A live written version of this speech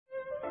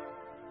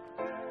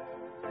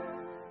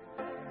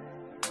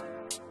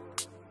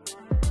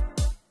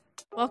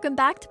Welcome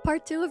back to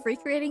part 2 of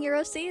recreating Your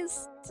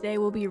Ocs. Today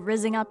we'll be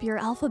rizzing up your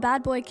alpha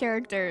bad boy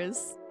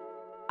characters.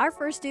 Our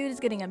first dude is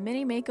getting a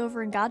mini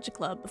makeover in Gacha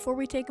Club before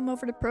we take him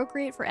over to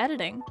Procreate for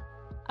editing.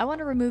 I want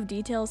to remove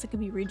details that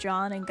can be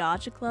redrawn in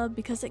Gacha Club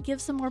because it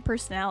gives them more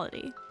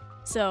personality.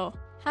 So,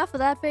 half of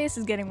that face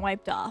is getting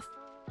wiped off.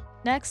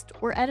 Next,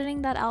 we're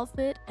editing that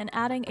outfit and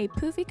adding a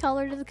poofy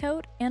color to the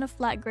coat and a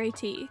flat gray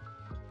tee.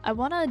 I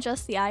want to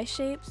adjust the eye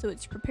shape so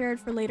it's prepared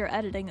for later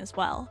editing as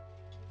well.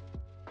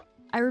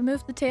 I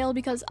removed the tail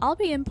because I'll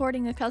be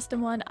importing a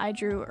custom one I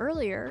drew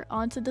earlier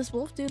onto this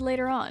wolf dude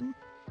later on.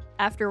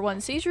 After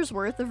 1 seizure's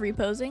worth of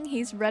reposing,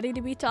 he's ready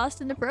to be tossed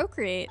into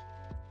Procreate.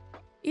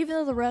 Even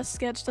though the rest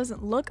sketch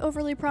doesn't look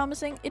overly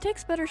promising, it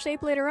takes better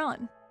shape later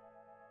on.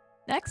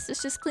 Next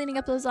is just cleaning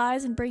up those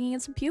eyes and bringing in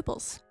some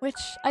pupils,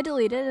 which I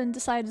deleted and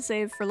decided to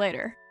save for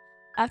later.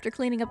 After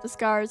cleaning up the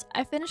scars,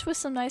 I finished with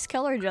some nice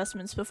color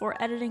adjustments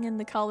before editing in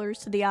the colors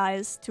to the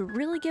eyes to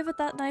really give it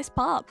that nice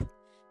pop.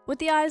 With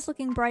the eyes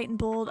looking bright and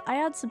bold, I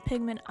add some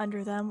pigment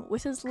under them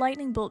with his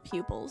lightning bolt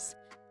pupils.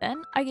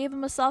 Then I gave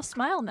him a soft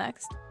smile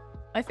next.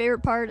 My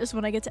favorite part is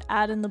when I get to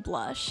add in the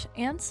blush,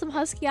 and some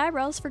husky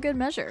eyebrows for good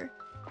measure.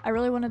 I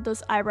really wanted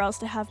those eyebrows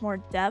to have more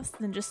depth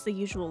than just the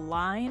usual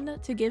line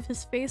to give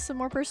his face some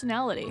more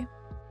personality.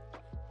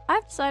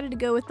 I've decided to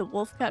go with the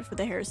wolf cut for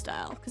the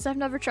hairstyle, because I've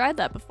never tried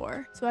that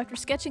before, so after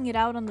sketching it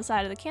out on the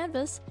side of the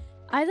canvas,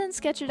 I then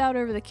sketch it out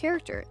over the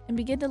character and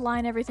begin to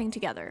line everything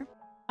together.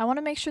 I want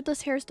to make sure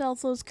this hairstyle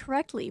flows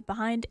correctly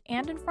behind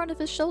and in front of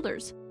his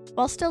shoulders,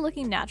 while still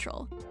looking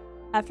natural.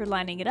 After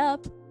lining it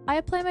up, I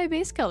apply my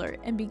base color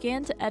and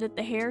began to edit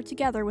the hair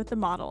together with the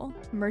model.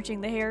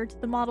 Merging the hair to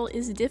the model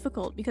is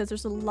difficult because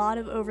there's a lot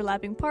of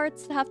overlapping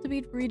parts that have to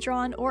be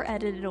redrawn or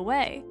edited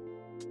away.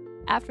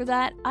 After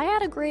that, I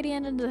add a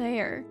gradient into the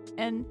hair,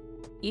 and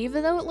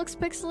even though it looks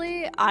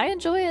pixely, I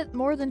enjoy it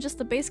more than just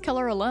the base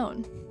color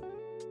alone.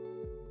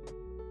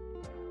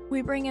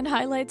 We bring in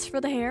highlights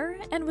for the hair,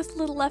 and with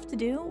little left to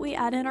do, we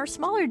add in our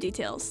smaller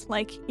details,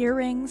 like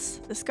earrings,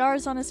 the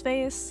scars on his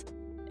face.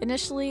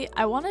 Initially,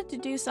 I wanted to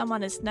do some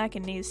on his neck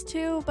and knees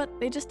too, but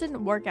they just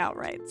didn't work out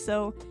right,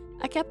 so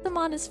I kept them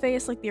on his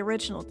face like the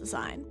original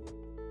design.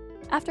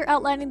 After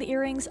outlining the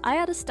earrings, I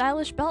add a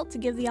stylish belt to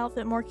give the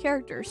outfit more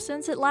character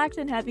since it lacked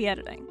in heavy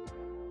editing.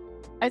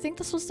 I think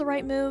this was the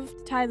right move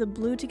to tie the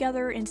blue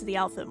together into the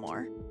outfit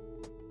more.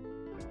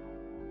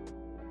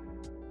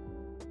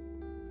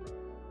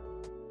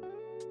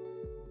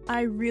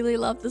 I really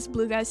love this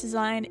blue guy's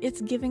design. It's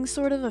giving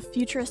sort of a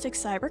futuristic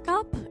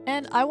cybercop,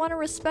 and I want to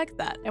respect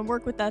that and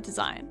work with that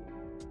design.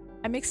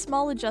 I make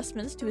small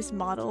adjustments to his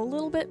model a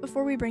little bit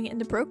before we bring it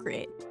into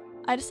Procreate.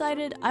 I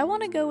decided I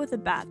want to go with a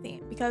bat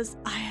theme because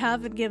I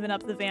haven't given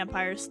up the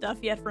vampire stuff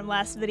yet from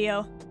last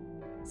video.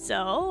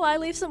 So I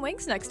leave some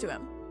wings next to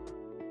him.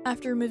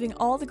 After removing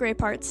all the gray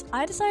parts,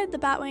 I decided the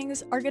bat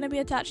wings are going to be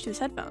attached to his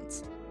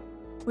headphones,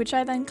 which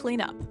I then clean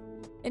up.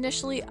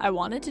 Initially, I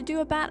wanted to do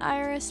a bat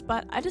iris,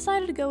 but I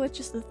decided to go with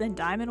just the thin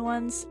diamond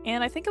ones,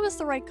 and I think it was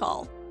the right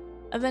call.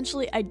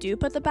 Eventually, I do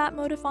put the bat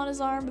motif on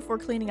his arm before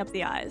cleaning up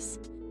the eyes.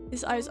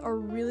 His eyes are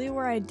really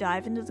where I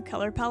dive into the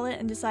color palette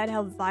and decide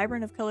how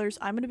vibrant of colors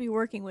I'm going to be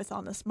working with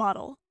on this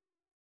model.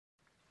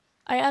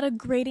 I add a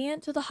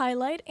gradient to the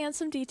highlight and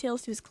some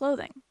details to his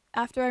clothing.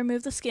 After I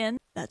remove the skin,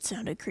 that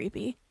sounded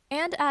creepy,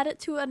 and add it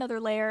to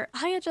another layer,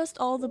 I adjust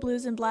all the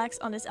blues and blacks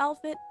on his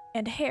outfit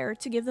and hair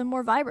to give them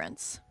more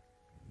vibrance.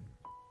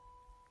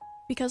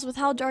 Because with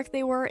how dark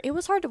they were, it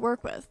was hard to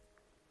work with.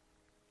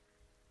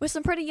 With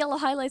some pretty yellow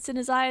highlights in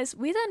his eyes,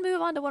 we then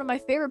move on to one of my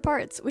favorite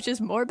parts, which is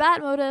more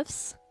bat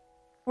motifs.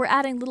 We're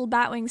adding little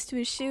bat wings to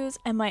his shoes,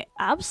 and my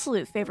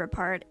absolute favorite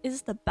part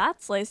is the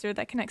bat slicer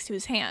that connects to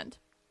his hand.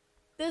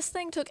 This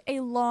thing took a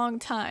long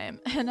time,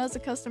 and as a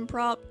custom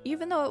prop,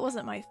 even though it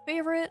wasn't my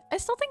favorite, I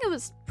still think it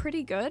was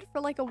pretty good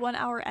for like a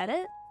 1-hour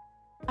edit.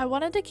 I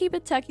wanted to keep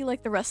it techy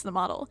like the rest of the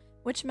model,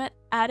 which meant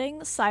adding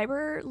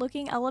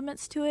cyber-looking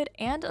elements to it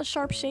and a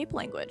sharp shape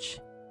language.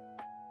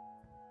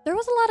 There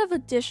was a lot of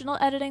additional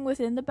editing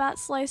within the bat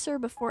slicer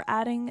before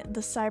adding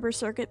the cyber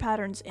circuit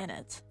patterns in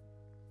it.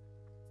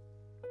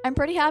 I'm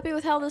pretty happy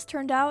with how this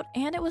turned out,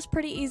 and it was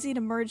pretty easy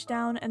to merge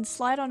down and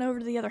slide on over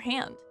to the other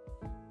hand.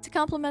 To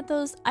complement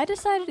those, I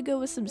decided to go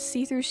with some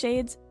see-through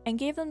shades and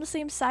gave them the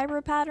same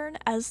cyber pattern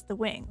as the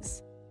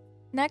wings.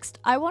 Next,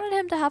 I wanted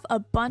him to have a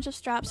bunch of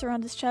straps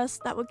around his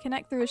chest that would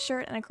connect through his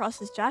shirt and across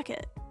his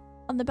jacket.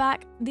 On the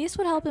back, these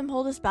would help him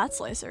hold his bat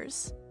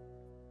slicers.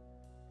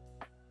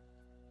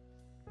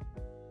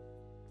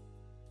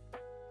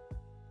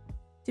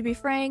 To be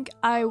frank,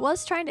 I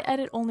was trying to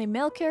edit only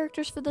male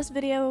characters for this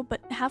video,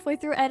 but halfway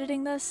through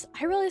editing this,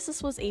 I realized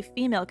this was a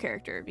female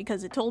character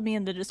because it told me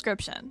in the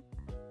description.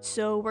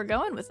 So we're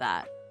going with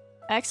that.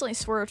 I accidentally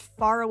swerved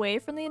far away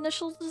from the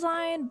initial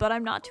design, but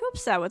I'm not too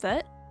upset with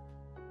it.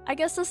 I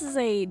guess this is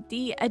a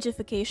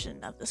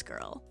de-edgification of this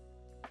girl.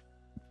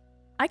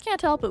 I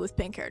can't help it with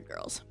pink-haired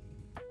girls.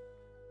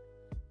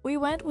 We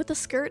went with a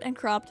skirt and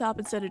crop top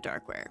instead of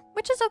darkwear,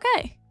 which is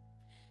okay.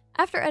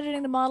 After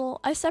editing the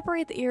model, I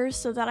separate the ears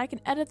so that I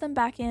can edit them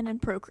back in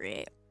and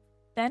Procreate.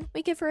 Then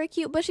we give her a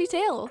cute bushy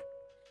tail.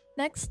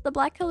 Next, the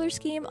black color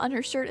scheme on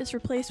her shirt is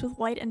replaced with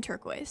white and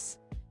turquoise.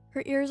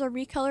 Her ears are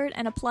recolored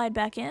and applied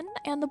back in,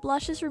 and the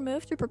blush is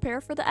removed to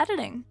prepare for the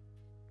editing.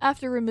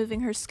 After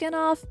removing her skin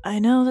off, I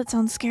know that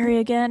sounds scary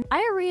again,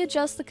 I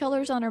readjust the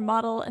colors on her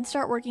model and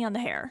start working on the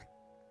hair.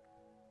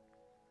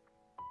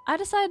 I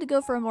decided to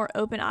go for a more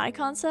open eye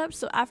concept,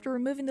 so after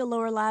removing the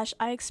lower lash,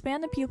 I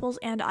expand the pupils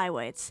and eye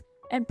whites,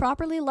 and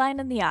properly line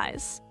in the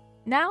eyes.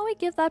 Now we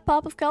give that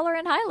pop of color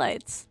and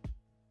highlights.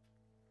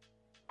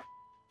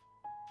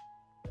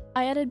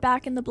 I added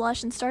back in the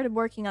blush and started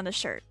working on the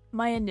shirt.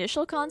 My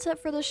initial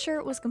concept for the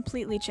shirt was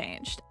completely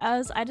changed,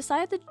 as I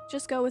decided to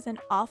just go with an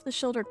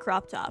off-the-shoulder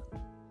crop top,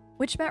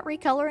 which meant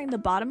recoloring the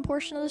bottom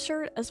portion of the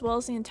shirt as well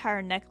as the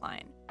entire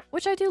neckline,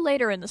 which I do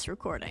later in this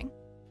recording.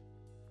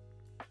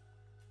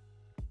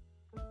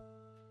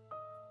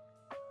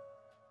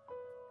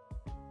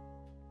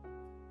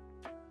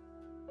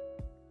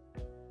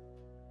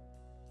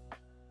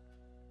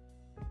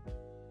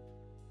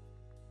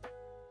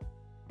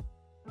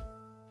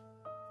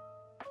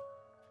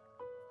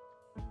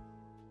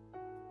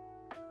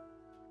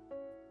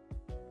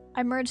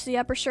 I merged the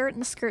upper shirt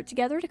and the skirt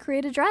together to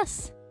create a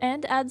dress,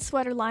 and add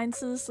sweater lines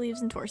to the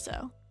sleeves and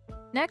torso.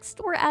 Next,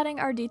 we're adding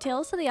our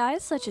details to the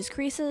eyes, such as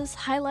creases,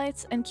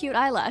 highlights, and cute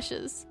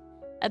eyelashes.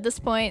 At this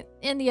point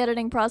in the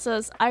editing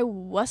process, I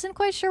wasn't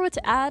quite sure what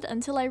to add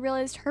until I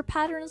realized her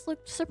patterns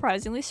looked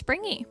surprisingly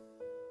springy.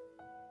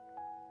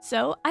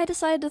 So I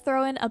decided to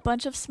throw in a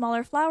bunch of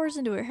smaller flowers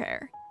into her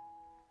hair.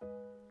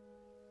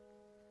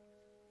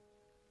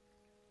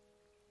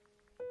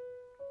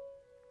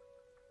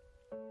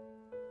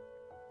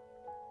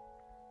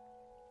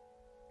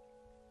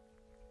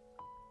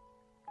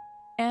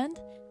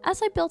 And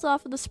as I built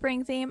off of the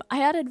spring theme,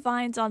 I added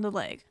vines on the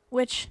leg,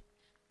 which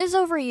is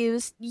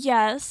overused,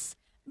 yes,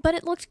 but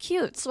it looked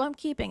cute, so I'm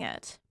keeping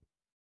it.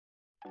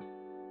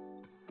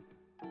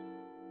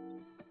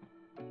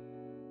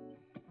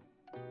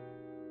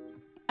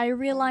 I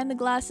realigned the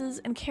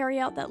glasses and carry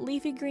out that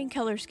leafy green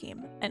color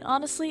scheme, and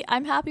honestly,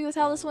 I'm happy with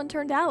how this one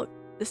turned out,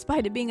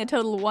 despite it being a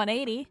total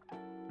 180.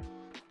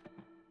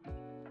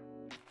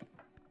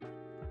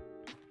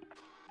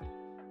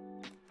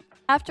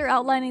 After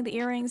outlining the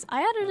earrings,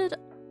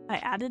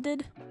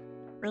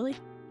 Really?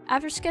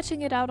 After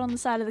sketching it out on the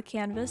side of the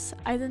canvas,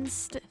 I then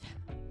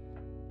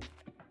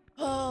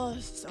oh,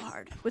 this is so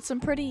hard. With some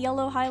pretty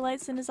yellow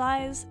highlights in his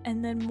eyes,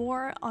 and then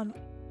more on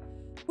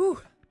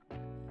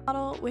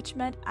model, which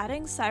meant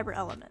adding cyber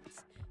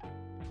elements.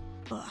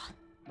 Ugh.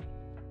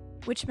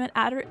 Which meant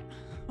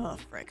oh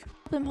frick.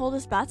 Help him hold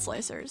his bat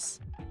slicers.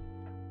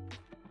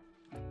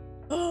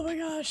 Oh my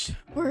gosh.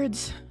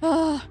 Words.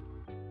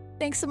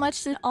 Thanks so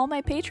much to all my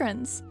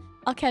patrons.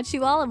 I'll catch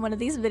you all in one of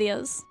these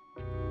videos.